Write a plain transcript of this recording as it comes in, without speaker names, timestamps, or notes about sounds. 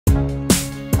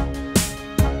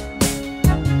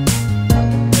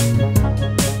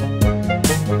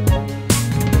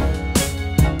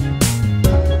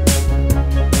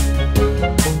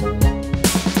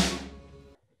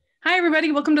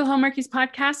everybody. Welcome to the Hallmarkies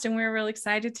podcast. And we're really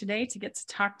excited today to get to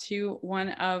talk to one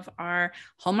of our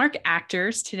Hallmark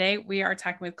actors. Today, we are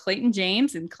talking with Clayton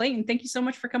James. And Clayton, thank you so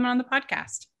much for coming on the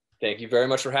podcast. Thank you very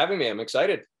much for having me. I'm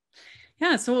excited.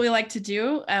 Yeah, so what we like to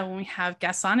do when we have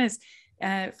guests on is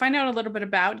find out a little bit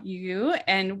about you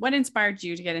and what inspired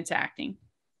you to get into acting.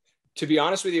 To be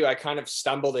honest with you, I kind of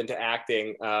stumbled into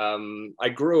acting. I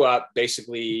grew up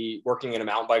basically working in a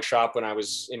mountain bike shop when I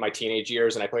was in my teenage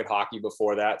years, and I played hockey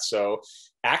before that. So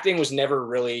acting was never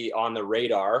really on the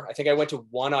radar. I think I went to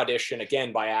one audition,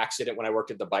 again, by accident when I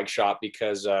worked at the bike shop,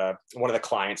 because one of the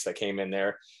clients that came in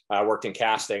there worked in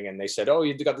casting, and they said, "Oh,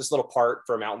 you got this little part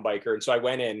for a mountain biker." And so I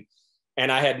went in,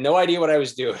 and I had no idea what I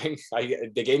was doing.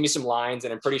 They gave me some lines,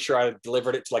 and I'm pretty sure I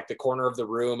delivered it to like the corner of the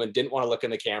room and didn't want to look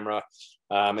in the camera.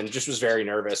 And just was very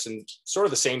nervous, and sort of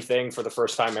the same thing for the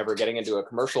first time ever getting into a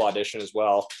commercial audition as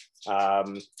well.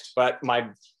 But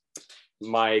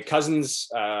my cousin's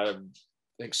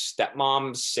like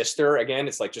stepmom's sister, again,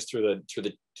 it's like just through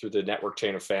the network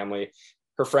chain of family.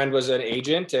 Her friend was an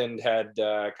agent and had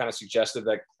kind of suggested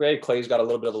that, hey, Clay's got a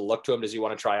little bit of a look to him. Does he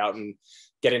want to try out and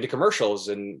get into commercials?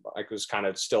 And I was kind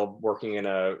of still working in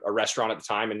a restaurant at the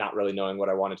time and not really knowing what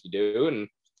I wanted to do, and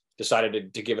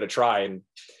decided to give it a try. And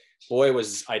boy,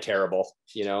 was I terrible,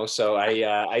 So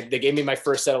they gave me my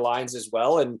first set of lines as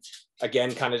well. And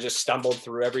again, kind of just stumbled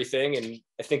through everything. And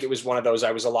I think it was one of those,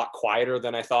 I was a lot quieter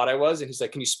than I thought I was. And he's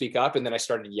like, "Can you speak up?" And then I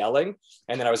started yelling.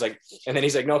 And then I was like, and then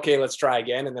he's like, "No, okay, let's try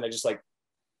again." And then I just like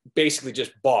basically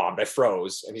just bombed. I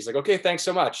froze. And he's like, "Okay, thanks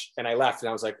so much." And I left. And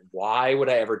I was like, why would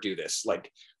I ever do this?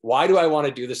 Like, why do I want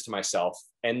to do this to myself?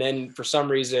 And then for some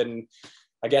reason,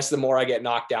 I guess the more I get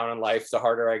knocked down in life, the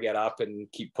harder I get up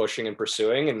and keep pushing and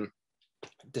pursuing, and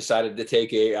decided to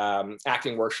take a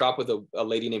acting workshop with a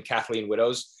lady named Kathleen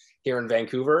Widows here in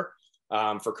Vancouver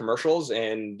for commercials.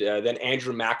 And then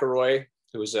Andrew McElroy,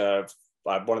 who was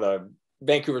one of the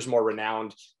Vancouver's more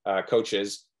renowned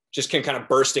coaches, just came kind of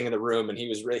bursting in the room, and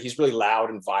he's really loud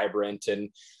and vibrant.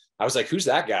 And I was like, "Who's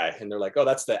that guy?" And they're like, "Oh,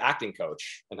 that's the acting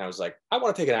coach." And I was like, "I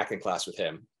want to take an acting class with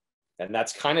him." And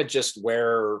that's kind of just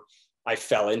where I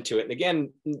fell into it. And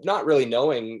again, not really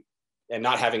knowing and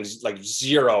not having like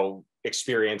zero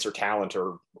experience or talent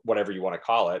or whatever you want to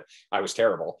call it. I was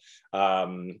terrible. I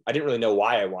didn't really know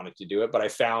why I wanted to do it, but I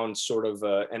found sort of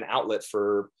an outlet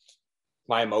for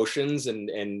my emotions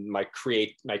and my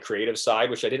creative side,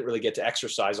 which I didn't really get to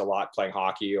exercise a lot playing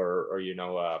hockey or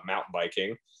mountain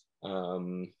biking.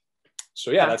 So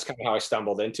yeah, that's kind of how I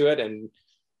stumbled into it. And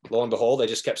lo and behold, I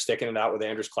just kept sticking it out with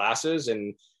Andrew's classes.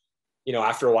 And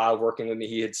after a while working with me,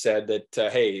 he had said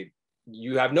that, "Hey,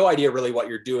 you have no idea really what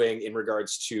you're doing in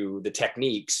regards to the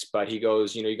techniques," but he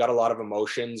goes, "You got a lot of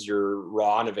emotions, you're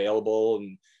raw and available,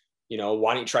 and,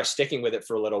 why don't you try sticking with it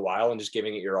for a little while and just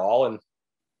giving it your all and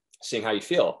seeing how you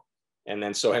feel." And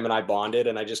then so him and I bonded,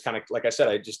 and I just kind of, like I said,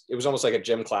 it was almost like a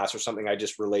gym class or something I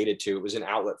just related to. It was an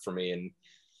outlet for me. And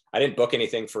I didn't book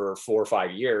anything for 4 or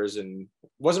 5 years and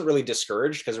wasn't really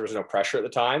discouraged because there was no pressure at the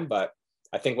time. But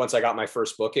I think once I got my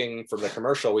first booking from the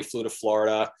commercial, we flew to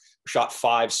Florida, shot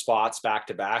 5 spots back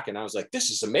to back. And I was like, "This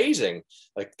is amazing.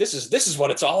 Like, this is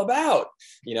what it's all about,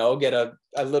 get a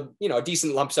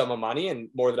decent lump sum of money, and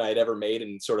more than I had ever made,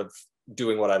 and sort of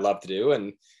doing what I love to do."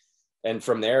 And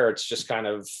from there, it's just kind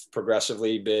of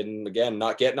progressively been, again,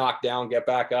 not get knocked down, get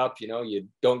back up. You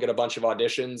don't get a bunch of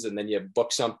auditions, and then you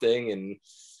book something, and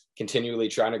continually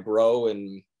trying to grow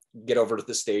and get over to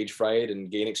the stage fright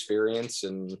and gain experience.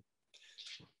 And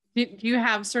do you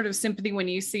have sort of sympathy when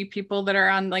you see people that are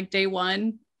on like day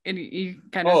one, and you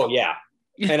kind of, oh yeah,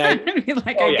 and I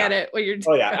get it what you're doing.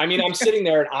 Oh yeah, I mean, I'm sitting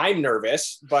there and I'm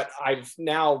nervous, but I've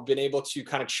now been able to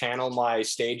kind of channel my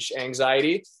stage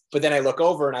anxiety. But then I look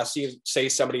over and I'll say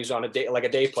somebody who's on a day, like a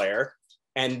day player,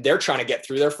 and they're trying to get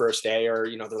through their first day, or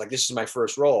they're like, "This is my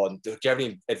first role, and do you have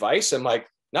any advice?" I'm like,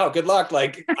 "No, good luck."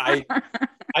 Like I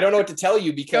don't know what to tell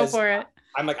you, because go for it.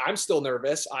 I'm like, I'm still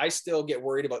nervous. I still get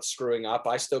worried about screwing up.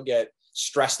 I still get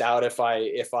stressed out if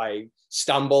I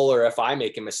stumble or if I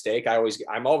make a mistake. I've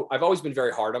always been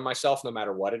very hard on myself, no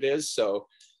matter what it is. So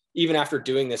even after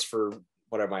doing this for,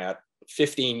 what am I at,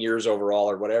 15 years overall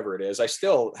or whatever it is, I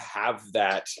still have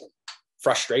that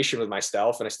frustration with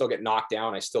myself, and I still get knocked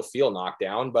down. I still feel knocked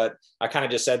down. But I kind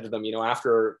of just said to them,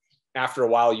 after a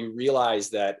while, you realize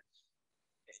that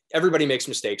everybody makes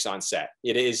mistakes on set.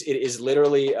 It is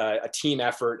literally a team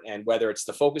effort. And whether it's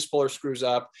the focus puller screws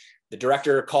up, the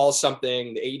director calls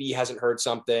something, the AD hasn't heard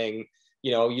something,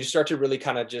 you start to really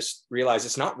kind of just realize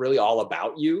it's not really all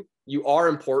about you. You are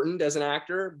important as an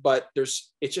actor, but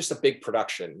it's just a big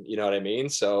production. You know what I mean?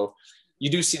 So you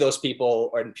do see those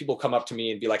people, and people come up to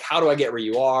me and be like, "How do I get where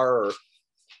you are?" Or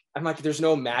I'm like, there's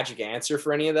no magic answer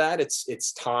for any of that.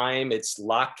 It's time, it's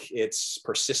luck, it's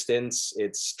persistence,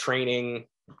 it's training.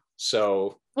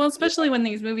 So, well, especially when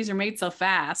these movies are made so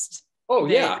fast. Oh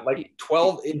yeah, like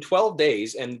 12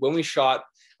 days. And when we shot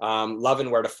Love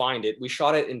and Where to Find It, we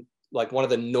shot it in like one of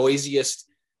the noisiest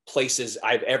places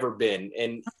I've ever been.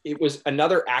 And it was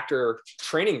another actor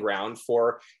training ground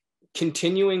for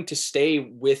continuing to stay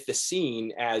with the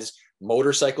scene as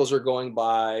motorcycles are going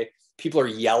by, people are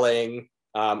yelling.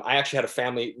 I actually had a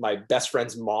family, my best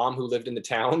friend's mom who lived in the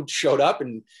town showed up,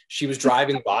 and she was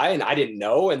driving by and I didn't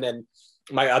know. And then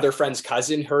my other friend's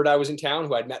cousin heard I was in town,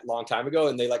 who I'd met a long time ago,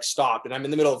 and they like stopped, and I'm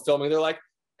in the middle of filming. They're like,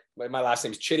 my last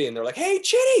name's Chitty. And they're like, hey,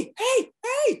 Chitty,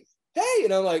 hey.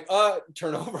 And I'm like,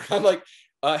 turn over. I'm like,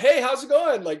 hey, how's it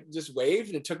going? Like just waved.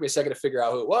 And it took me a second to figure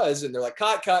out who it was. And they're like,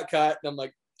 cut. And I'm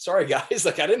like, sorry guys.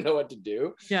 Like, I didn't know what to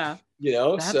do. Yeah.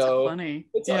 That's so funny.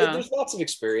 There's lots of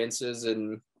experiences.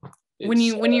 And when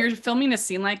you're filming a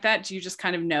scene like that, do you just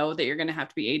kind of know that you're going to have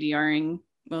to be ADRing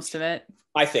most of it?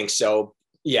 I think so.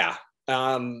 Yeah.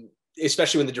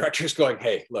 Especially when the director's going,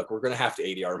 hey, look, we're going to have to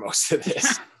ADR most of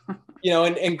this,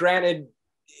 and granted,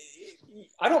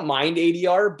 I don't mind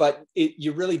ADR, but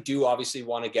you really do obviously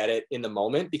want to get it in the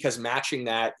moment, because matching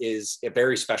that is a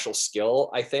very special skill,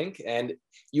 I think. And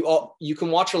you can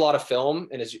watch a lot of film,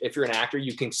 and if you're an actor,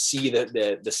 you can see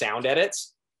the sound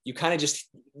edits. You kind of just,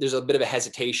 there's a bit of a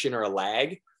hesitation or a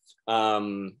lag.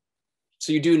 So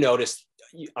you do notice,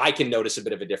 I can notice a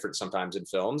bit of a difference sometimes in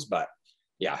films, but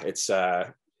yeah, it's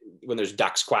when there's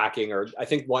ducks quacking, or I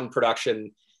think one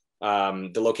production,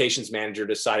 the locations manager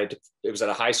decided it was at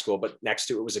a high school, but next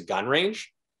to it was a gun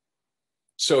range.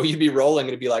 So you'd be rolling and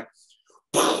it'd be like,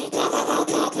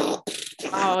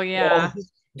 oh yeah,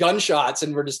 gunshots.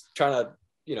 And we're just trying to,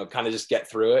 kind of just get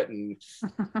through it. And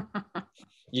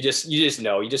you just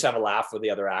know, you just have a laugh with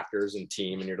the other actors and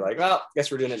team. And you're like, well, I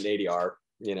guess we're doing it in ADR.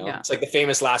 It's like the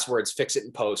famous last words, fix it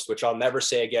in post, which I'll never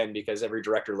say again, because every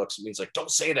director looks at me and is like, don't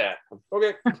say that.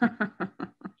 Okay.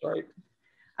 Sorry.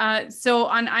 So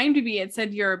on IMDb, it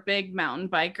said you're a big mountain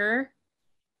bike rider.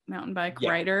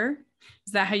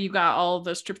 Is that how you got all of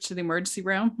those trips to the emergency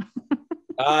room?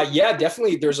 Yeah,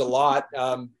 definitely. There's a lot.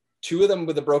 Two of them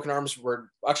with the broken arms were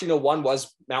actually, no, one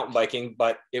was mountain biking,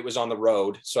 but it was on the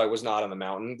road. So I was not on the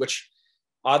mountain, which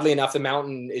oddly enough, the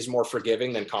mountain is more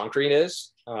forgiving than concrete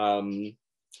is.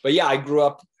 But yeah, I grew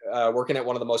up working at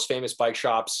one of the most famous bike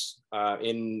shops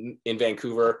in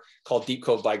Vancouver called Deep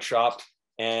Cove Bike Shop.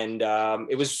 And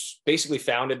it was basically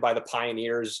founded by the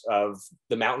pioneers of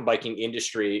the mountain biking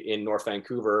industry in North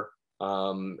Vancouver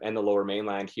and the Lower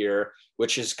Mainland here,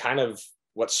 which is kind of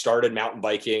what started mountain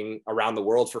biking around the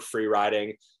world for free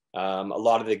riding. A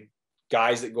lot of the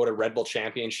guys that go to Red Bull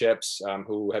championships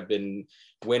who have been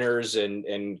winners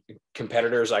and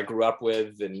competitors I grew up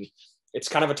with. And it's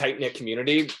kind of a tight-knit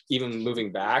community, even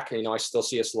moving back. I still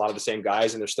see a lot of the same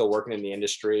guys, and they're still working in the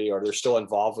industry, or they're still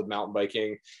involved with mountain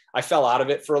biking. I fell out of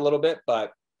it for a little bit,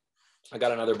 but I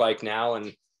got another bike now. And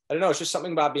I don't know, it's just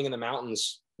something about being in the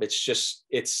mountains. It's just,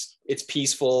 it's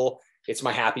peaceful. It's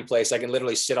my happy place. I can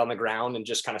literally sit on the ground and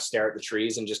just kind of stare at the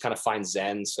trees and just kind of find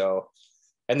Zen. So,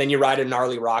 and then you ride a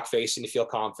gnarly rock face and you feel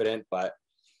confident, but.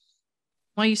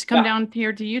 Well, you should come down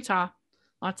here to Utah.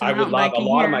 Lots of mountain biking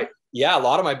here. A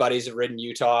lot of my buddies have ridden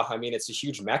Utah. I mean, it's a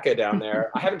huge mecca down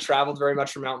there. I haven't traveled very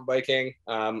much for mountain biking.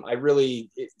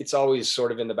 It's always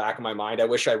sort of in the back of my mind. I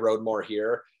wish I rode more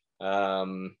here.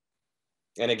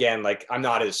 And again, like, I'm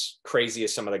not as crazy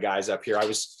as some of the guys up here. I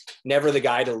was never the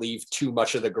guy to leave too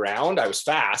much of the ground. I was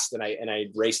fast, and I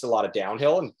raced a lot of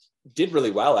downhill and did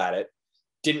really well at it.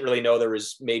 Didn't really know there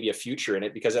was maybe a future in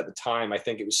it, because at the time I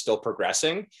think it was still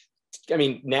progressing. I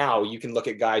mean, now you can look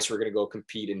at guys who are going to go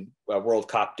compete in World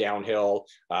Cup downhill,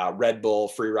 Red Bull,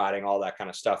 free riding, all that kind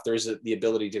of stuff. There's the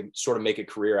ability to sort of make a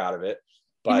career out of it.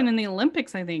 But, even in the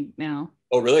Olympics, I think now.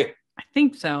 Oh, really? I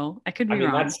think so. I could be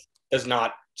wrong. That does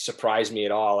not surprise me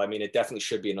at all. I mean, it definitely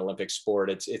should be an Olympic sport.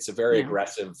 It's a very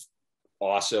aggressive,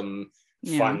 awesome,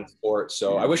 fun sport.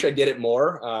 So I wish I did it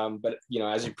more. But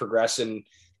as you progress in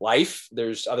life,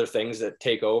 there's other things that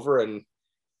take over, and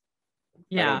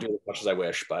I don't do it as much as I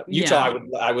wish. But Utah,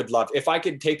 I would love, if I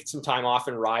could take some time off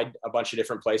and ride a bunch of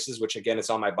different places, which again, it's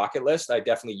on my bucket list.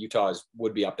 Utah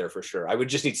would be up there for sure. I would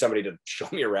just need somebody to show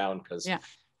me around, because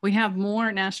we have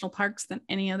more national parks than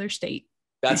any other state.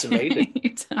 That's amazing.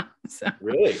 Utah, so.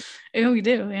 Really? Oh, we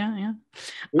do. Yeah.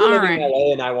 We were living in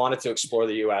LA, and I wanted to explore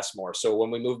the US more. So when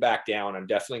we move back down, I'm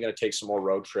definitely going to take some more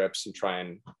road trips and try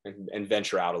and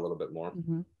venture out a little bit more.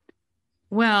 Mm-hmm.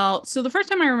 Well, so the first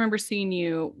time I remember seeing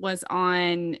you was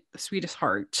on The Sweetest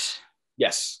Heart.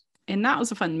 Yes. And that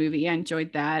was a fun movie. I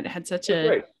enjoyed that. It had such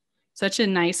Such a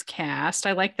nice cast.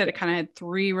 I like that it kind of had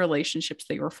 3 relationships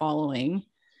they were following.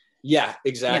 Yeah,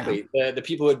 exactly. Yeah. The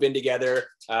people who had been together,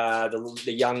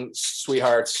 the young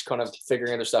sweethearts kind of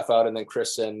figuring their stuff out, and then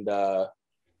Chris and now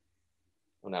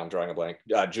I'm drawing a blank.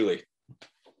 Julie.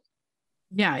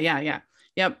 Yeah.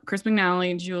 Yep. Chris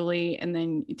McNally, Julie, and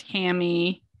then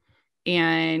Tammy.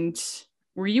 And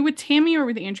were you with Tammy or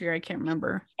with Andrea? I can't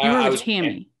remember. You were with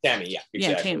Tammy. Tammy, yeah,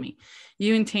 exactly. Yeah, Tammy.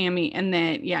 You and Tammy, and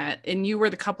then and you were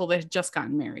the couple that had just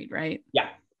gotten married, right? Yeah.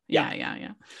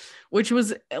 Which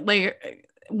was like,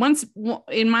 once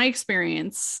in my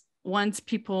experience, once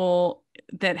people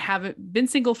that haven't been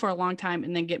single for a long time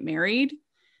and then get married,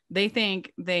 they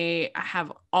think they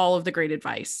have all of the great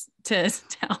advice to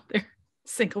tell their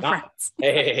single friends.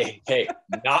 Hey,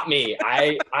 not me.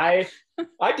 I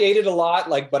dated a lot,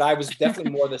 but I was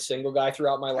definitely more the single guy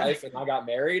throughout my life, and I got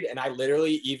married, and I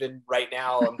literally, even right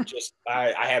now, I'm just,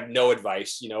 I have no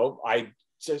advice.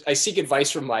 I seek advice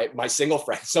from my single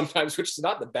friends sometimes, which is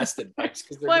not the best advice.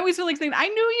 Well, I always feel like saying, I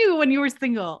knew you when you were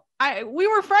single. We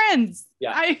were friends.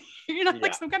 Yeah. You're not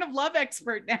like some kind of love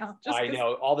expert now. I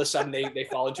know. All of a sudden they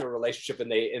fall into a relationship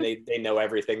and they know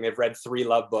everything. They've read 3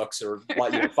 love books or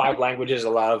 5 languages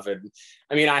of love. And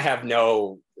I mean, I have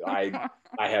no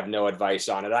advice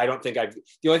on it. I don't think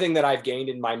the only thing that I've gained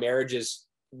in my marriage is,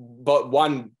 but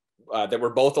one, that we're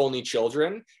both only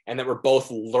children, and that we're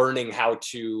both learning how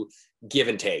to give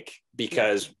and take,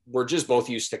 because we're just both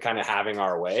used to kind of having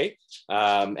our way.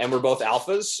 And we're both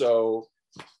alphas. So,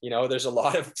 there's a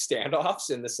lot of standoffs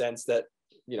in the sense that,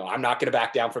 I'm not going to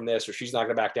back down from this, or she's not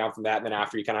going to back down from that. And then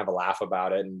after, you kind of have a laugh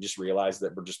about it and just realize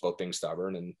that we're just both being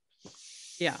stubborn. And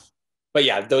but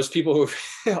yeah, those people who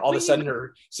all of a sudden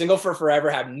are single for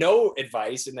forever, have no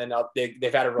advice. And then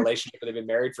they've had a relationship and they've been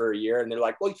married for a year, and they're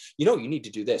like, well, you need to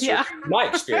do this. Yeah. Or, my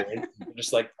experience,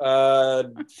 just like,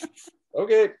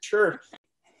 okay, sure.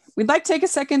 We'd like to take a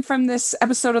second from this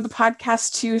episode of the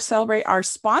podcast to celebrate our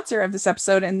sponsor of this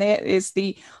episode, and that is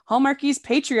the Hallmarkies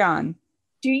Patreon.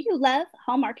 Do you love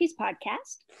Hallmarkies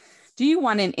podcast? Do you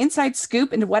want an inside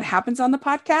scoop into what happens on the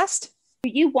podcast? Do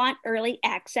you want early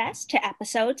access to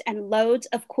episodes and loads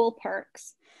of cool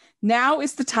perks? Now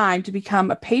is the time to become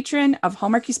a patron of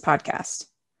Hallmarkies podcast.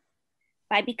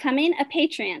 By becoming a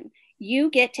patron,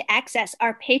 you get to access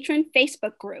our patron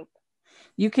Facebook group.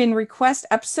 You can request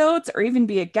episodes or even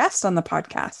be a guest on the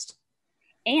podcast.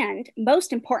 And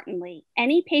most importantly,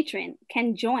 any patron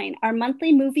can join our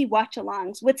monthly movie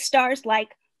watch-alongs with stars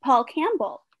like Paul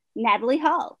Campbell, Natalie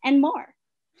Hall, and more.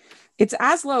 It's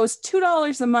as low as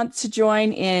 $2 a month to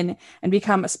join in and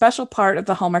become a special part of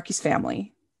the Hallmarkies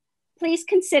family. Please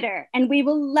consider, and we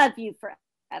will love you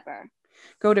forever.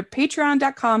 Go to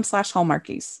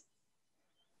patreon.com/Hallmarkies.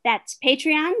 That's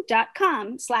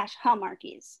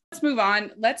patreon.com/Hallmarkies. Let's move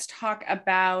on. Let's talk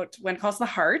about When Calls the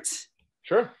Heart.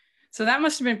 Sure. So that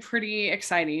must have been pretty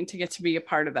exciting to get to be a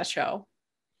part of that show.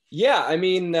 Yeah. I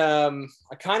mean, I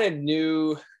kind of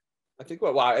knew, I think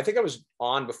I was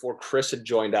on before Chris had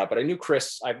joined up, but I knew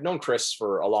Chris. I've known Chris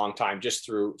for a long time, just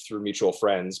through mutual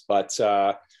friends. But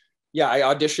I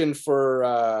auditioned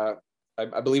for,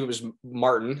 I believe it was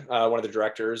Martin, one of the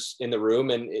directors in the room.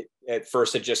 And at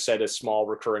first it just said a small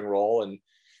recurring role. And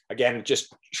again,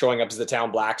 just showing up as the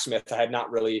town blacksmith. I had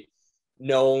not really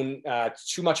known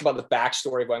too much about the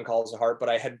backstory of When Calls the Heart, but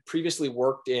I had previously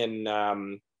worked in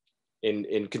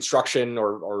construction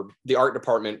or the art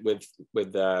department with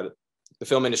the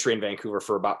film industry in Vancouver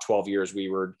for about 12 years. We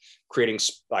were creating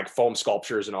like foam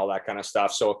sculptures and all that kind of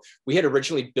stuff. So we had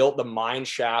originally built the mine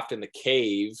shaft in the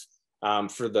cave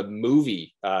for the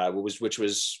movie, which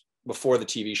was before the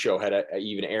TV show had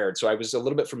even aired. So I was a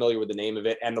little bit familiar with the name of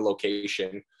it and the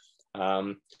location.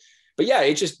 But yeah,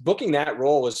 it just booking that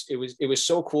role was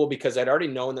so cool, because I'd already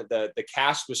known that the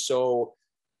cast was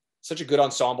such a good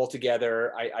ensemble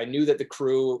together. I knew that the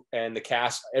crew and the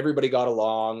cast, everybody got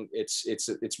along.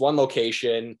 It's one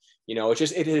location,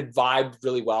 it had vibed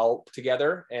really well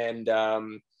together. And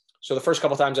so the first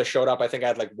couple of times I showed up, I think I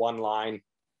had like one line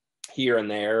here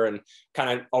and there, and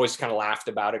always laughed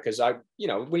about it, because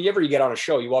whenever you get on a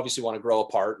show, you obviously want to grow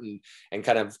apart and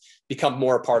kind of become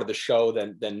more a part of the show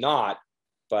than not.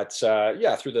 But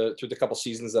through the couple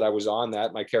seasons that I was on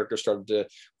that, my character started to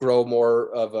grow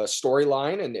more of a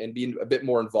storyline and be a bit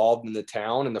more involved in the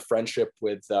town and the friendship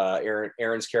with Aaron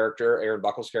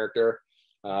Buckle's character,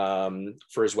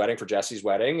 for his wedding, for Jesse's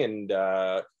wedding. And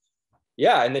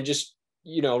and then just,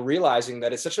 realizing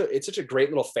that it's such a great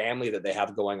little family that they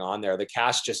have going on there. The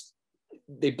cast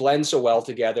they blend so well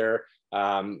together.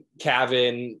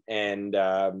 Kevin and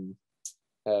the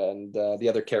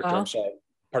other character, I'm sorry,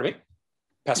 pardon me?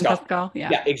 Pascal,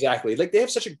 yeah, exactly. Like they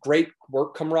have such a great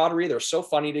work camaraderie. They're so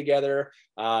funny together.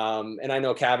 And I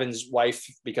know Cavan's wife,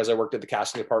 because I worked at the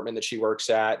casting department that she works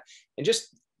at, and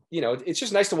just, it's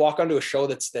just nice to walk onto a show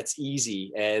that's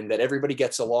easy and that everybody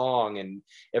gets along and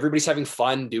everybody's having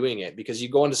fun doing it, because you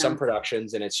go into some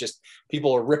productions and it's just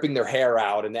people are ripping their hair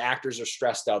out and the actors are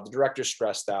stressed out, the director's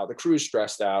stressed out, the crew's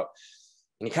stressed out.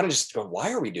 And you kind of just go,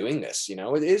 why are we doing this?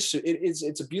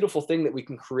 It's a beautiful thing that we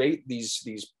can create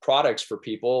these products for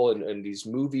people and these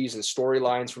movies and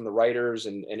storylines from the writers,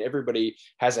 and everybody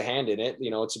has a hand in it.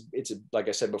 It's like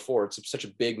I said before, it's such a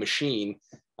big machine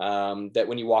that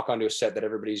when you walk onto a set that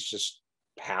everybody's just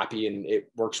happy and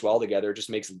it works well together, it just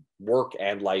makes work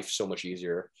and life so much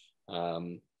easier.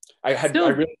 I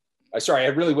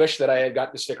really wish that I had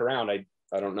gotten to stick around. I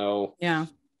don't know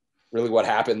really what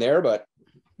happened there, but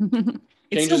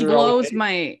it still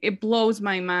blows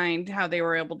my mind how they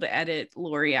were able to edit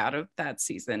Lori out of that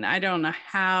season. I don't know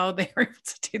how they were able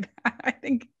to do that. I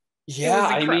think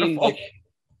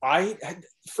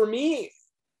for me,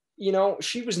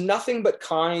 she was nothing but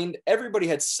kind. Everybody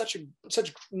had such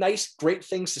nice, great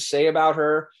things to say about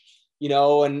her,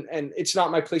 and it's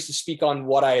not my place to speak on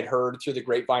what I had heard through the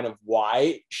grapevine of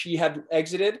why she had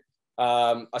exited,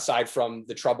 aside from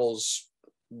the troubles,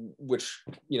 which,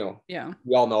 we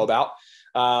all know about.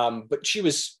 But she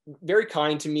was very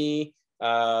kind to me,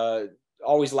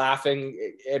 always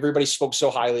laughing. Everybody spoke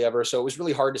so highly of her. So it was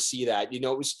really hard to see that,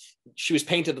 she was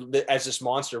painted as this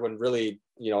monster when really,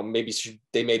 maybe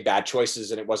they made bad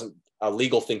choices and it wasn't a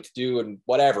legal thing to do and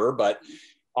whatever, but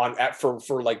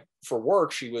for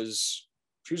work, she was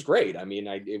great. I mean,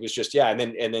 it was just, and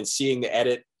then seeing the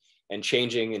edit and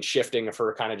changing and shifting of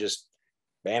her kind of just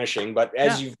vanishing. But I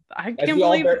just couldn't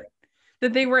believe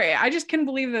that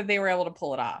they were able to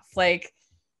pull it off. Like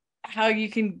how you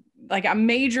can, like a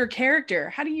major character,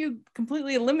 how do you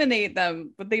completely eliminate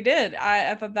them? But they did.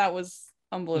 I thought that was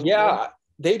unbelievable. Yeah,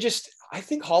 I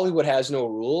think Hollywood has no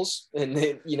rules, and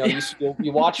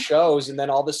you watch shows and then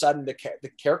all of a sudden the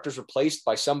character's replaced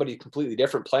by somebody completely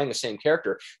different playing the same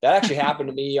character. That actually happened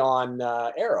to me on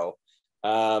Arrow.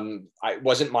 It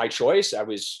wasn't my choice. I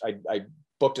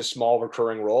booked a small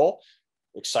recurring role,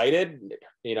 excited.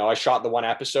 I shot the one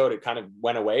episode, it kind of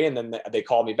went away, and then they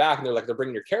called me back and they're like, they're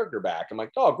bringing your character back. I'm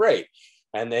like, oh, great.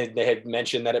 And then they had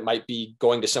mentioned that it might be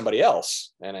going to somebody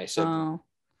else. And I said,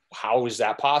 how is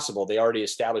that possible? They already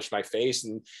established my face.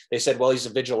 And they said, well, he's a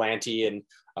vigilante and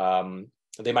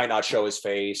they might not show his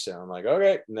face. And I'm like,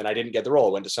 okay. And then I didn't get the role.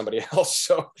 It went to somebody else.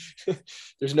 So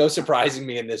there's no surprising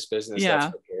me in this business. Yeah.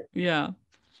 That's for sure. Yeah.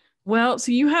 Well,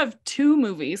 so you have 2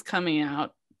 movies coming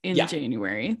out in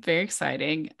January. Very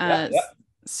exciting.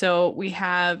 So we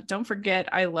have Don't Forget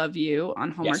I Love You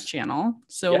on Hallmark Channel.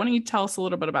 So why don't you tell us a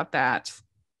little bit about that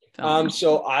film?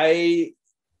 So I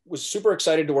was super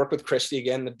excited to work with Christy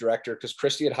again, the director, because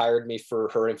Christy had hired me for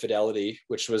Her Infidelity,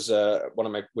 which was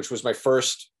my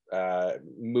first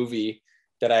movie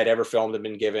that I had ever filmed and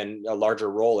been given a larger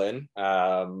role in,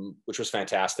 which was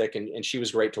fantastic. And she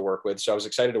was great to work with. So I was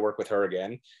excited to work with her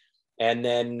again. And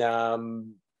then,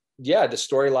 the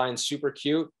storyline's super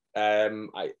cute. I'm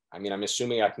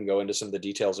assuming I can go into some of the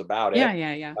details about it.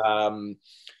 Yeah.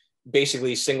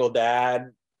 Basically, single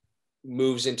dad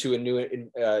moves into a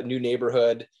new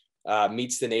neighborhood,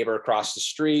 meets the neighbor across the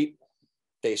street.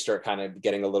 They start kind of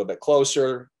getting a little bit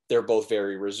closer. They're both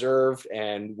very reserved.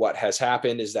 And what has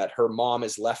happened is that her mom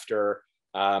has left her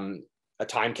a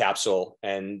time capsule,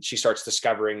 and she starts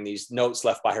discovering these notes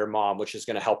left by her mom, which is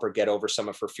going to help her get over some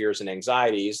of her fears and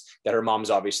anxieties that her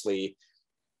mom's obviously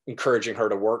encouraging her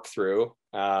to work through.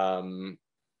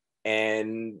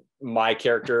 And my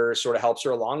character sort of helps her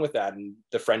along with that. And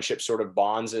the friendship sort of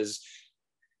bonds as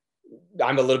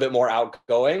I'm a little bit more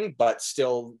outgoing, but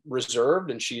still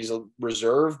reserved. And she's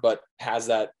reserved, but has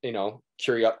that,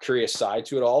 curious side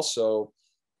to it all. So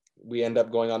we end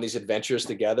up going on these adventures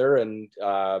together. And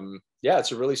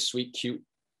it's a really sweet, cute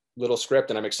little script.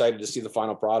 And I'm excited to see the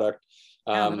final product.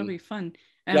 That'll be fun.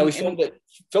 We filmed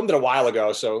it a while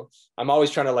ago, so I'm always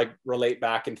trying to relate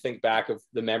back and think back of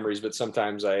the memories, but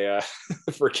sometimes I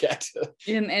forget.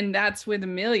 And that's with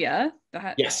Amelia.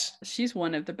 Yes, she's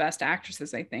one of the best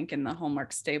actresses, I think, in the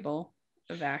Hallmark stable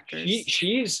of actors.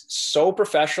 She's so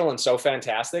professional and so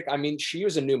fantastic. I mean, she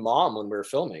was a new mom when we were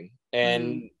filming,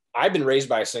 and I've been raised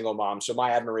by a single mom, so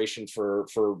my admiration for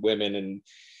women and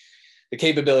the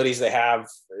capabilities they have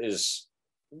is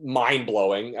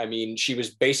mind-blowing. I mean, she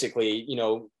was basically,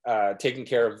 taking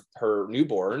care of her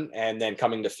newborn and then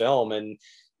coming to film and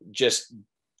just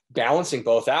balancing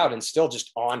both out and still just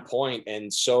on point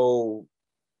and so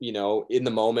you know, in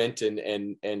the moment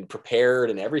and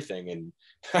prepared and everything. And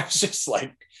I was just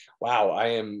like, wow,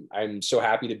 I'm so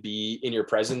happy to be in your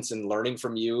presence and learning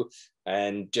from you.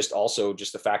 And just also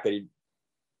just the fact that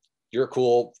you're a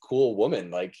cool woman.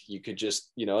 Like you could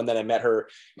just, you know, and then I met her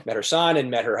son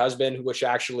and met her husband, which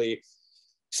actually,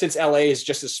 since LA is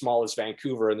just as small as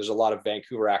Vancouver, and there's a lot of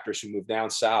Vancouver actors who move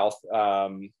down south,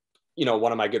 you know,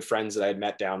 one of my good friends that I had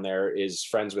met down there is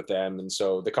friends with them. And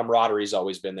so the camaraderie's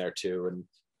always been there too.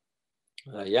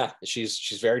 And yeah,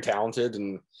 she's very talented,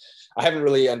 and I haven't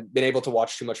really been able to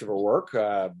watch too much of her work,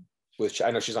 which I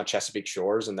know she's on Chesapeake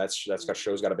Shores, and that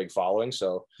show's got a big following.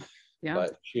 So, yeah,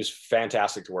 but she was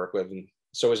fantastic to work with, and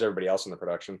so is everybody else in the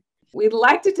production. We'd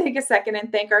like to take a second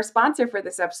and thank our sponsor for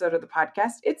this episode of the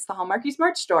podcast. It's the Hallmarkies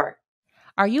merch store.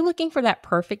 Are you looking for that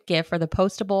perfect gift for the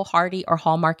postable, Hardy, or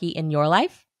Hallmarkie in your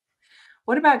life?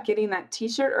 What about getting that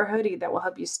t-shirt or hoodie that will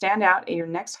help you stand out at your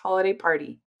next holiday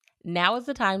party? Now is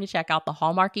the time to check out the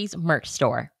Hallmarkies merch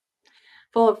store.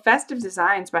 Full of festive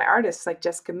designs by artists like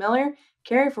Jessica Miller,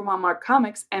 Carrie from Hallmark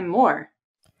Comics, and more.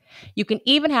 You can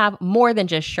even have more than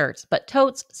just shirts, but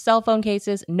totes, cell phone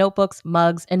cases, notebooks,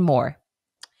 mugs, and more.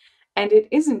 And it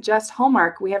isn't just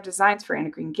Hallmark. We have designs for Anna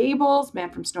Green Gables, Man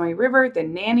from Snowy River, The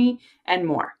Nanny, and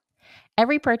more.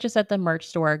 Every purchase at the merch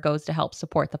store goes to help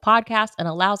support the podcast and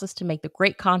allows us to make the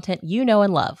great content you know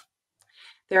and love.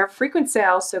 There are frequent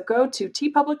sales, so go to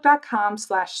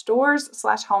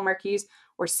tpublic.com/stores/Hallmarkies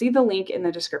or see the link in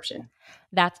the description.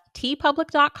 That's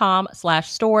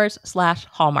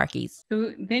tpublic.com/stores/Hallmarkies.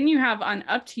 So then you have on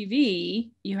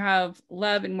UpTV, you have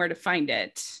Love and Where to Find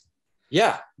It.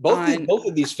 Yeah, both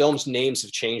of these films' names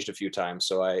have changed a few times,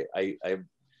 so I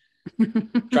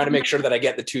trying to make sure that I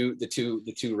get the two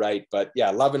right. But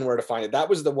yeah, Love and Where to Find It. That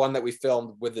was the one that we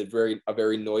filmed with a very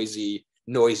noisy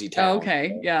town. Oh,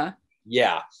 okay, yeah.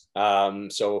 Yeah.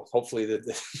 So hopefully the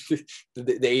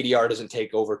ADR doesn't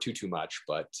take over too much.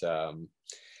 But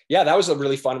yeah, that was a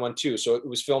really fun one too. So it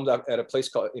was filmed up at a place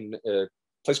called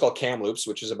Kamloops,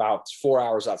 which is about 4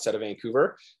 hours outside of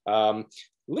Vancouver. A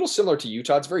little similar to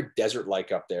Utah. It's very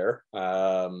desert-like up there.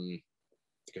 I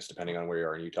guess depending on where you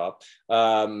are in Utah.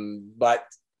 But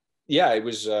yeah, it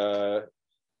was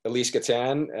Elise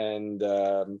Gatan and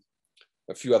a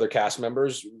few other cast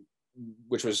members,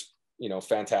 which was, you know,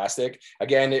 fantastic.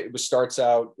 Again, starts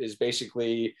out as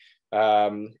basically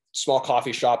small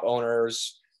coffee shop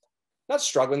owners, not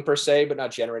struggling per se, but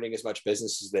not generating as much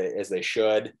business as they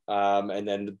should. And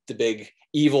then the big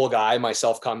evil guy,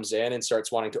 myself, comes in and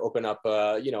starts wanting to open up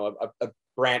a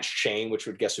branch chain, which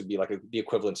would be like the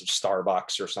equivalent of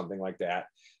Starbucks or something like that.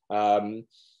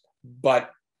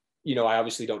 But, you know, I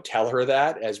obviously don't tell her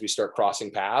that as we start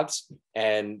crossing paths,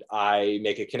 and I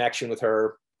make a connection with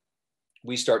her.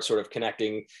 We start sort of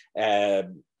connecting, as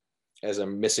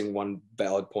I'm missing one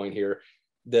valid point here.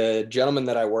 The gentleman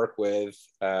that I work with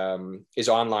is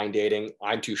online dating.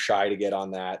 I'm too shy to get on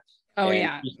that. Oh, and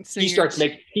yeah. He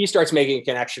starts making a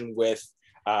connection with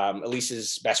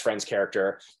Elise's best friend's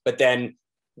character, but then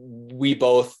we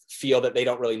both feel that they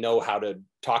don't really know how to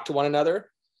talk to one another.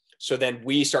 So then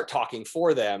we start talking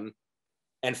for them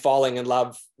and falling in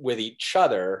love with each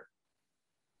other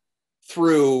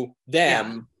through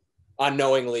them,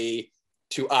 unknowingly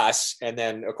to us. And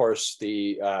then of course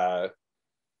put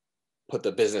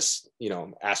the business, you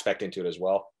know, aspect into it as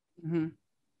well. Mm-hmm.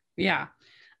 Yeah.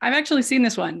 I've actually seen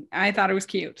this one. I thought it was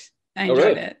cute. I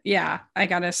enjoyed it. Yeah. I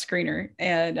got a screener,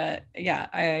 and I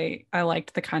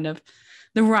liked the kind of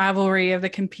the rivalry of the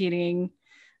competing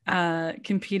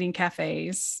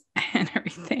cafes and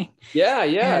everything. Yeah.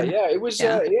 It was,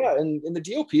 and the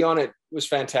DOP on it was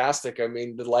fantastic. I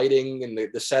mean, the lighting and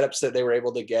the setups that they were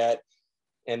able to get,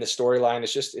 and the storyline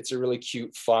is it's a really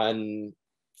cute, fun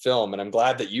film. And I'm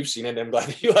glad that you've seen it. And I'm glad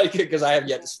that you like it, because I have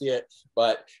yet to see it.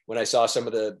 But when I saw some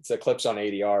of the clips on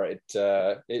ADR,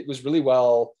 it was really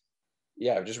well,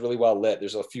 just really well lit.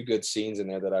 There's a few good scenes in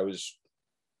there that I was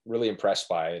really impressed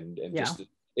by, and just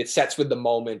it sets with the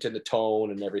moment and the tone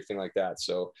and everything like that.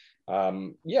 So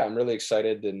I'm really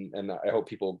excited, and I hope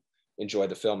people enjoy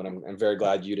the film, and I'm very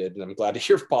glad you did, and I'm glad to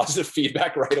hear positive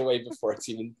feedback right away before it's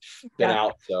even been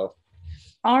out. So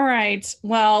all right,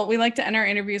 well, we like to end our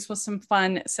interviews with some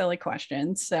fun, silly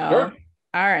questions. So sure.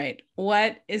 All right,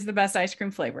 what is the best ice cream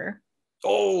flavor?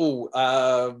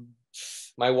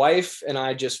 My wife and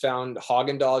I just found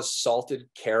Haagen-Dazs salted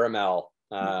caramel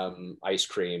ice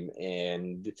cream,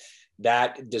 and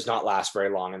that does not last very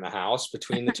long in the house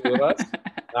between the two of us.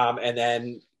 And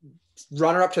then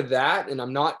runner up to that, and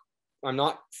I'm not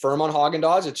firm on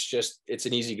Haagen-Dazs. It's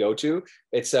an easy go-to.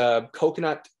 It's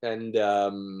coconut and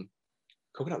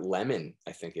coconut lemon.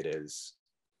 I think it is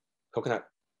coconut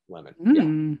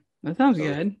lemon. Yeah. That sounds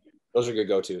good. Those are good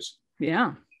go-tos.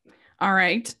 Yeah. All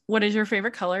right. What is your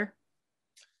favorite color?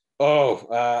 Oh,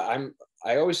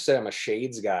 I always say I'm a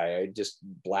shades guy.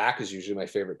 Black is usually my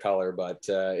favorite color, but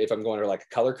if I'm going to like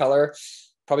a color,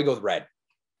 probably go with red.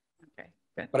 Okay,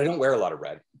 good. But I don't wear a lot of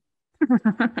red.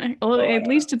 Well, at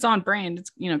least it's on brand.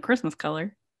 It's, Christmas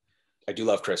color. I do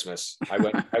love Christmas. I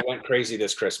went crazy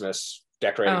this Christmas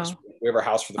decorating. We have our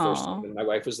house for the first time, and my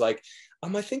wife was like,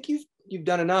 I think you've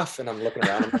done enough. And I'm looking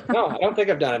around. I'm like, no, I don't think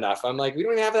I've done enough. I'm like, we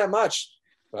don't even have that much.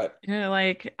 But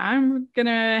like, I'm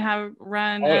gonna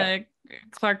run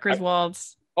Clark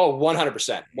Griswold's.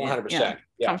 100%.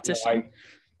 Yeah. Competition.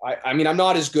 I mean, I'm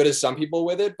not as good as some people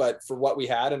with it, but for what we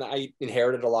had, and I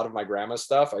inherited a lot of my grandma's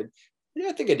stuff. I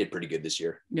think I did pretty good this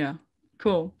year. Yeah.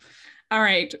 Cool. All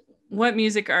right. What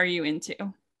music are you into?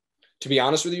 To be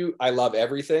honest with you, I love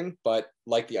everything, but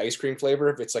like the ice cream flavor,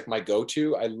 if it's like my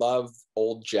go-to, I love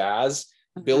old jazz.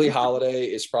 Billie Holiday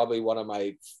is probably one of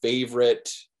my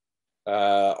favorite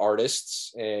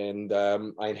artists, and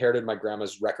I inherited my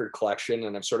grandma's record collection,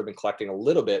 and I've sort of been collecting a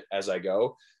little bit as I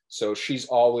go. So she's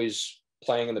always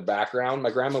playing in the background.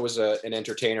 My grandma was an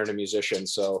entertainer and a musician,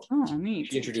 so she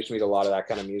introduced me to a lot of that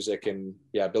kind of music. And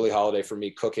yeah, Billie Holiday for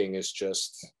me, cooking is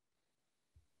just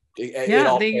it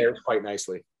all pairs quite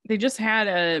nicely. They just had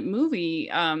a movie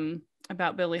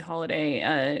about Billie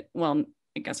Holiday. Well,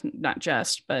 I guess not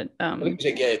just, but I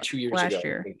think it was 2 years last ago.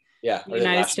 Year. Yeah,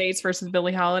 United States versus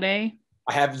Billie Holiday.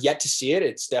 I have yet to see it.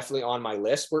 It's definitely on my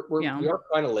list. We are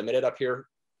kind of limited up here.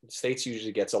 The States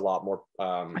usually gets a lot more.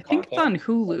 I think it's on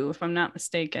Hulu, if I'm not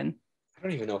mistaken. I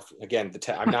don't even know if, again,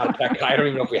 I'm not a tech guy. I don't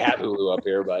even know if we have Hulu up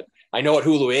here, but I know what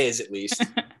Hulu is at least.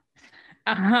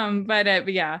 But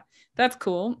yeah, that's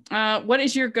cool. What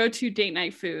is your go-to date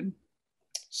night food?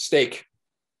 Steak.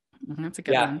 That's a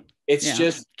good one. It's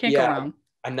just can't go wrong.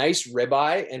 A nice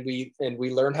ribeye, and we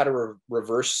learned how to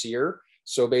reverse sear.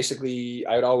 So basically,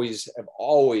 I would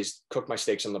always cook my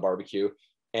steaks on the barbecue.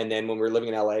 And then when we were living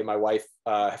in LA, my wife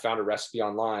found a recipe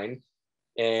online,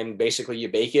 and basically you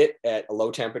bake it at a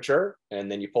low temperature,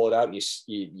 and then you pull it out and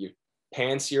you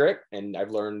pan sear it. And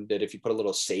I've learned that if you put a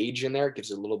little sage in there, it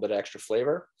gives it a little bit of extra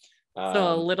flavor.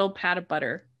 So a little pat of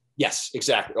butter. Yes,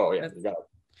 exactly. Oh yeah, you got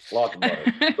lots of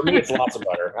butter. For me, it's lots of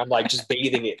butter. I'm like just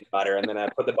bathing it in butter, and then I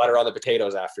put the butter on the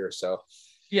potatoes after. So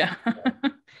yeah.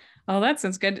 Oh, that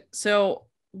sounds good. So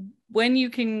when you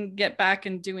can get back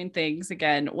and doing things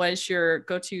again, what's your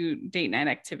go-to date night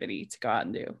activity to go out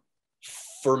and do?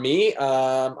 For me,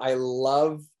 I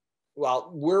love,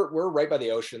 we're right by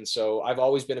the ocean. So I've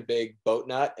always been a big boat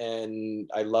nut, and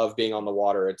I love being on the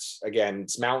water. It's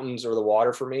mountains or the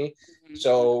water for me. Mm-hmm.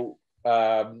 So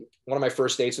one of my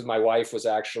first dates with my wife was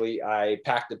actually, I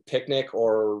packed a picnic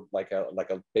or like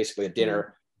basically a dinner.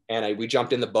 Mm-hmm. And we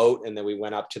jumped in the boat, and then we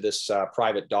went up to this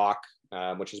private dock,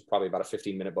 which is probably about a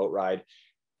 15-minute boat ride.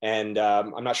 And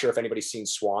I'm not sure if anybody's seen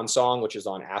Swan Song, which is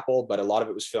on Apple, but a lot of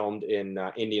it was filmed in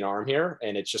Indian Arm here.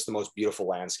 And it's just the most beautiful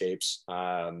landscapes,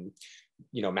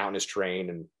 mountainous terrain.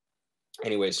 And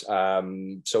anyways,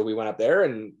 so we went up there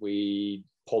and we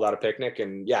pulled out a picnic.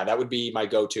 And yeah, that would be my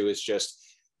go-to, is just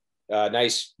a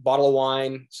nice bottle of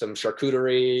wine, some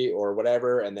charcuterie or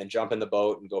whatever, and then jump in the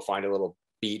boat and go find a little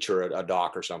beach or a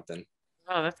dock or something.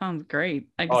 Oh, that sounds great.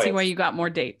 I can see why you got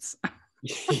more dates.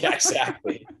 Yeah,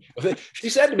 exactly. She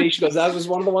said to me, she goes, that was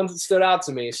one of the ones that stood out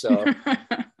to me. So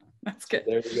that's good.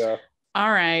 There you go.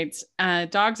 All right.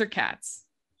 Dogs or cats?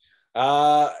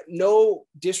 No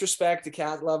disrespect to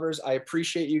cat lovers. I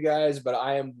appreciate you guys, but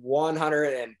I am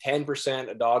 110%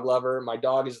 a dog lover. My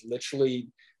dog is literally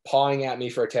pawing at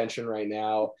me for attention right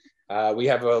now. We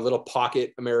have a little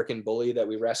pocket American bully that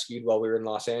we rescued while we were in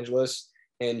Los Angeles.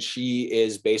 And she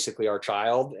is basically our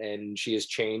child, and she has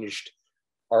changed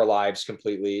our lives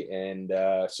completely. And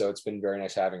so it's been very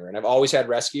nice having her. And I've always had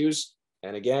rescues.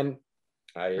 And again,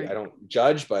 I don't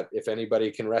judge, but if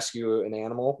anybody can rescue an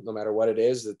animal, no matter what it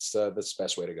is, that's the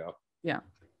best way to go. Yeah.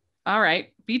 All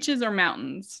right. Beaches or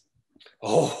mountains?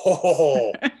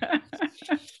 Oh,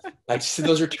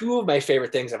 those are two of my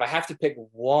favorite things. If I have to pick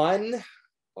one,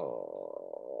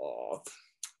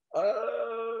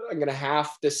 I'm going to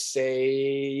have to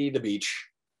say the beach.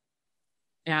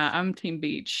 Yeah, I'm team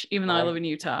beach, even though I live in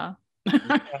Utah.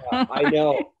 Yeah, I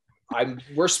know.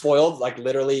 We're spoiled. Like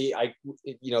literally,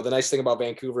 the nice thing about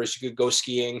Vancouver is you could go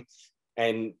skiing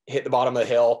and hit the bottom of the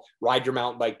hill, ride your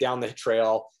mountain bike down the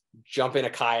trail, jump in a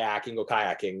kayak and go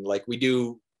kayaking. Like we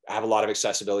do have a lot of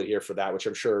accessibility here for that, which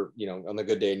I'm sure, on a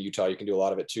good day in Utah, you can do a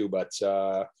lot of it too, but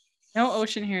no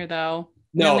ocean here though.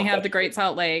 We only have the Great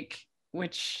Salt Lake,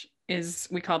 which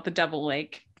we call it the Devil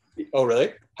Lake. Oh,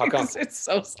 really? How come? It's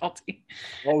so salty.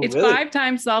 Oh, it's really? 5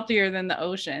 times saltier than the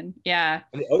ocean. Yeah.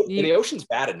 And the ocean's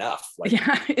bad enough. Like,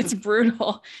 yeah, it's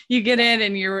brutal. You get in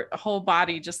and your whole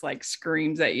body just like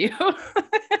screams at you.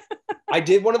 I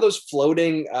did one of those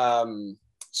floating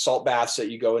salt baths that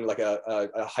you go in, like a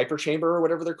hyper chamber or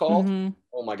whatever they're called. Mm-hmm.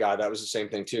 Oh my God, that was the same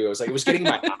thing too. It was like, it was getting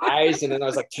my eyes, and then I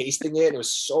was like tasting it, and it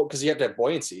was so, because you have to have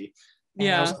buoyancy. And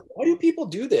I was like, why do people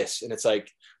do this? And it's like,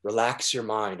 relax your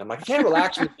mind. I'm like, I can't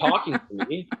relax when you're talking to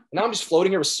me. And now I'm just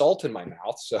floating here with salt in my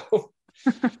mouth. So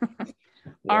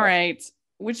All right.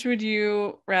 Which would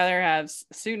you rather have,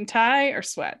 suit and tie or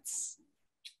sweats?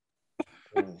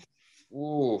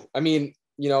 Ooh. I mean,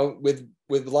 you know, with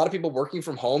a lot of people working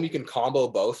from home, you can combo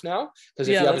both now. Because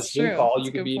if you have a Zoom call,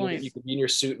 you could be in your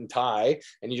suit and tie,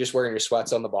 and you're just wearing your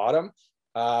sweats on the bottom.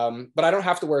 But I don't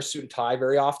have to wear a suit and tie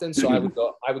very often, so I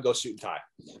would go suit and tie,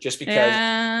 just because.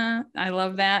 Yeah, I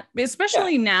love that.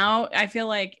 Especially now, I feel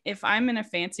like if I'm in a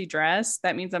fancy dress,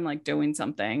 that means I'm like doing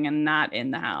something and not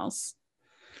in the house.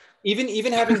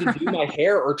 Even having to do my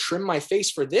hair or trim my face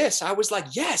for this, I was like,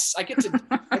 yes, I got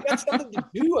something to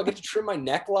do. I get to trim my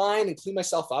neckline and clean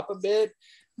myself up a bit.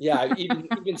 Yeah,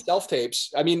 even self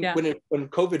tapes. I mean, when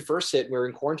COVID first hit, and we were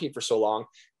in quarantine for so long.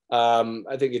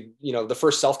 I think the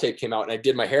first self tape came out, and I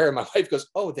did my hair, and my wife goes,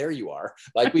 "Oh, there you are."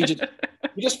 Like we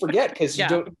just forget, because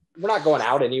we're not going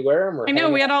out anywhere. And I know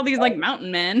we had all these like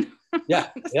mountain men. yeah.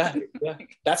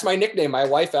 That's my nickname. My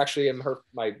wife actually, and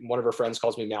one of her friends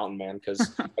calls me Mountain Man,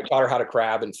 because I taught her how to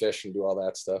crab and fish and do all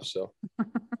that stuff. So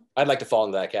I'd like to fall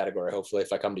into that category, hopefully,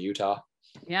 if I come to Utah.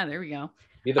 Yeah, there we go.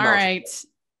 All right,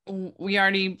 we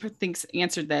already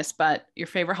answered this, but your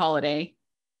favorite holiday?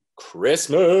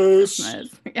 Christmas.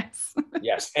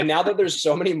 Yes. And now that there's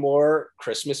so many more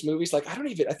Christmas movies, like I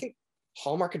think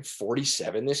Hallmark had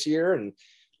 47 this year, and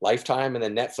Lifetime, and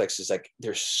then Netflix is like,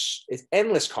 it's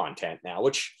endless content now,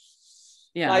 which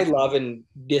I love and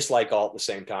dislike all at the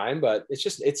same time. But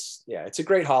it's a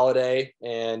great holiday,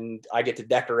 and I get to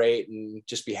decorate and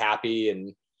just be happy,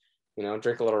 and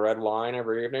drink a little red wine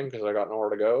every evening because I got nowhere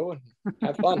to go, and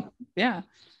have fun. Yeah.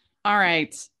 All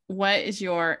right. What is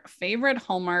your favorite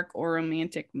Hallmark or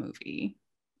romantic movie?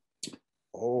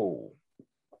 Oh,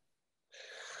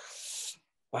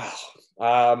 wow.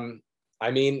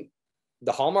 I mean,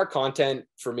 the Hallmark content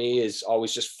for me is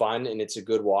always just fun, and it's a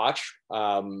good watch.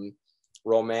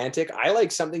 Romantic, I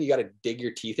like something you got to dig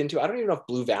your teeth into. I don't even know if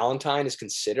Blue Valentine is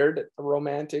considered a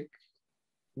romantic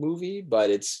movie, but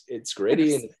it's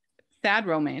gritty and sad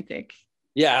romantic.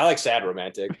 Yeah, I like sad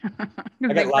romantic.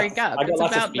 They break up. It's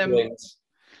about them.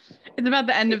 It's about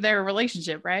the end of their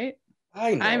relationship, right?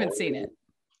 I know. I haven't seen it.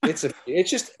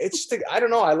 I don't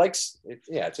know. I like it.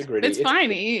 Yeah, it's a gritty. It's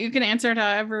fine. You can answer it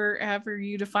however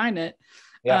you define it.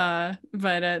 Yeah.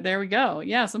 But there we go.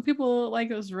 Yeah. Some people like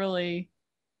those really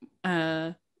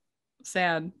sad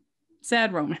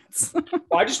romance.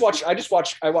 Well,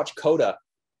 I watched Coda.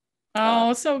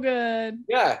 Oh, so good.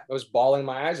 Yeah, I was bawling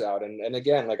my eyes out. And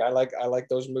again, like I like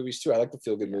those movies too. I like the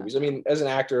feel good movies. I mean, as an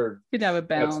actor, you'd have a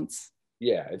balance.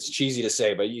 Yeah, it's cheesy to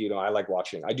say, but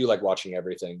I do like watching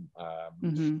everything.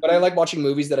 But I like watching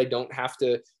movies that I don't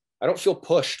feel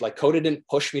pushed. Like Coda didn't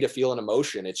push me to feel an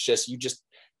emotion. It's just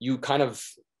you kind of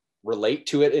relate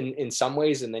to it in some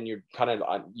ways, and then you're kind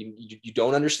of you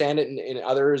don't understand it in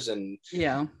others. And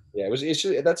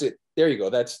that's it. There you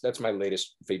go. That's my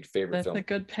latest favorite film. That's a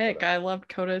good pick. I loved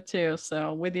Coda too.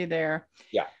 So with you there.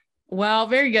 Yeah. Well,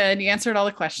 very good. You answered all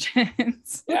the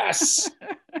questions. Yes.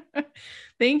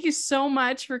 Thank you so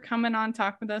much for coming on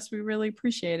Talk with us. We really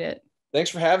appreciate it.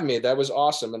 Thanks for having me. That was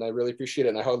awesome, and I really appreciate it.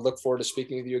 And I look forward to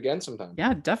speaking with you again sometime.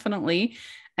 Yeah, definitely.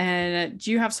 And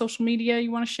do you have social media you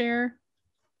want to share?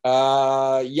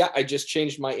 Yeah, I just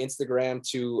changed my Instagram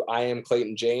to I am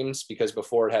Clayton James, because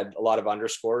before it had a lot of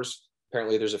underscores.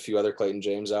 Apparently there's a few other Clayton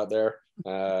James out there.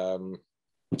 And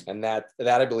that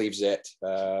I believe is it.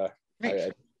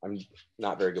 I'm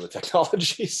not very good with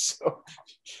technology, so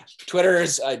Twitter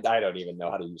is, I don't even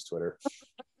know how to use Twitter.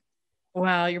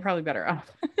 Well, you're probably better off.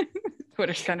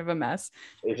 Twitter's kind of a mess.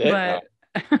 Is it?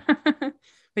 But,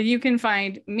 but you can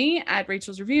find me at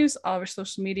Rachel's Reviews, all of our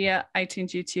social media, iTunes,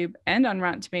 YouTube, and on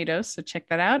Rotten Tomatoes. So check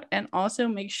that out. And also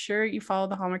make sure you follow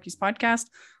the Hallmarkies podcast,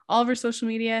 all of our social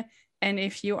media. And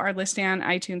if you are listening on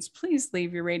iTunes, please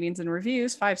leave your ratings and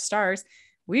reviews, 5 stars.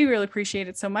 We really appreciate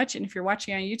it so much. And if you're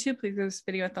watching on YouTube, please give this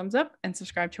video a thumbs up and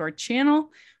subscribe to our channel.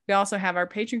 We also have our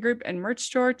Patreon group and merch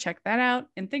store. Check that out.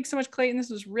 And thanks so much, Clayton. This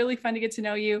was really fun to get to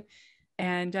know you.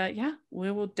 And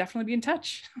we will definitely be in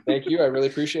touch. Thank you. I really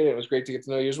appreciate it. It was great to get to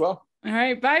know you as well. All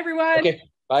right. Bye, everyone. Okay.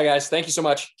 Bye, guys. Thank you so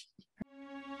much.